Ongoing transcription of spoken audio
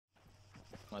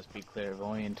Must be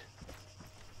clairvoyant.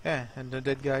 Yeah, and the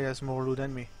dead guy has more loot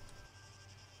than me.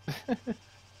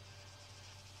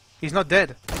 He's not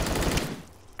dead.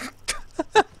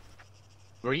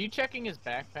 Were you checking his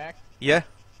backpack? Yeah.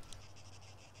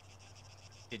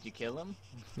 Did you kill him?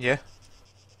 Yeah.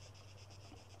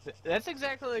 That's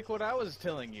exactly like what I was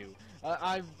telling you.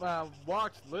 I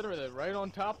walked literally right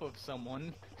on top of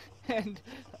someone, and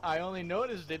I only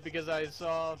noticed it because I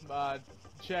saw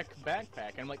check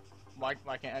backpack. I'm like, why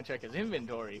can't I check his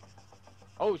inventory?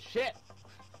 Oh shit!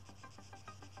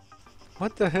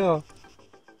 What the hell?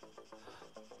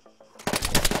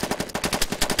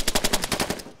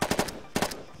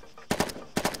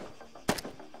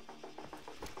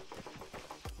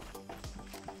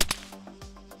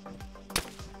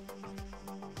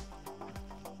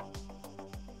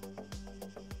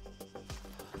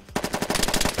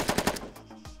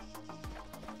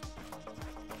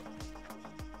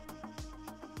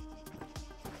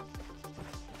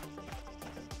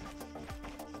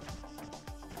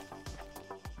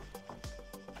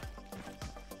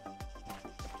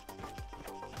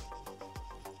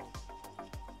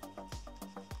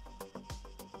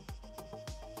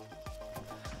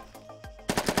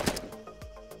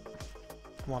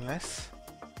 One less.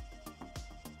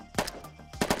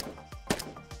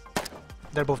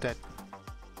 They're both dead.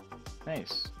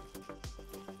 Nice.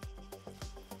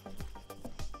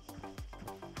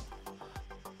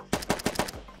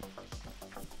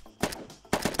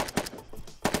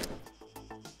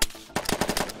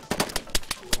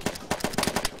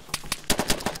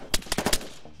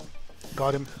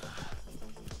 Got him.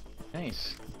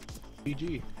 Nice.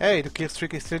 GG. Hey, the kill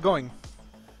streak is still going.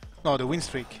 No, the win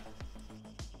streak.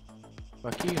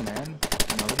 Fuck you, man.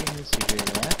 Nobody needs to hear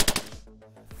that.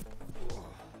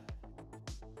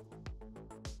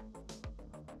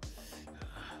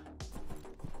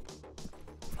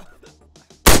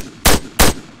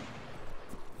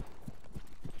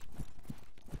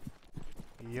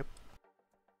 Yep.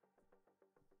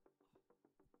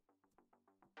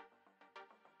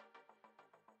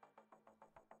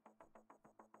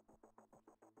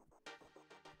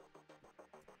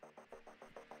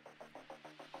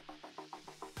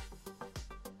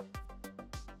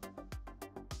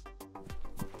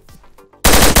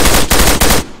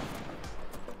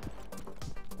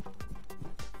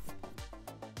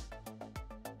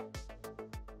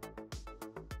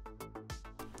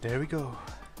 There we go.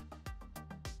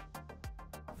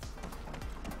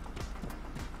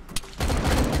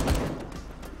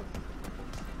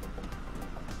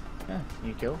 Yeah,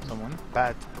 you killed someone.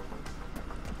 Bad.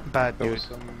 Bad, There dude. was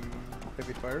some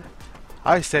heavy fire.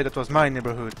 I said it was my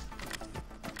neighborhood.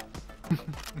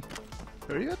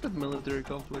 Are you at the military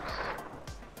complex?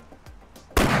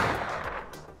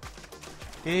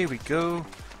 Here we go.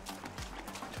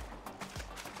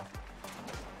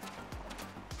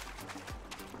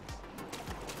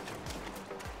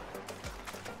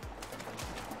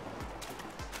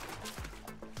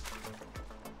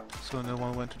 So no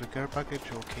one went to the care package.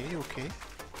 Okay, okay.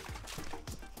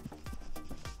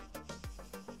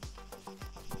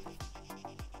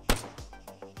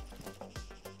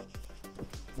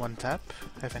 One tap,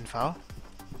 FN4.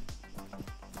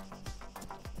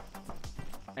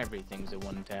 Everything's a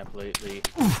one tap lately.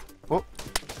 Oh.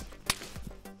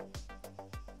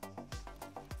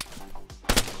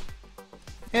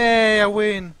 Hey, I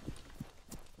win!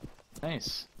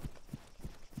 Nice.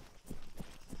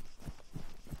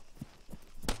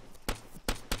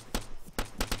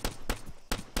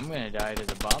 I'm gonna die to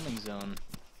the bombing zone.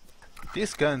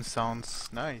 This gun sounds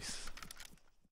nice.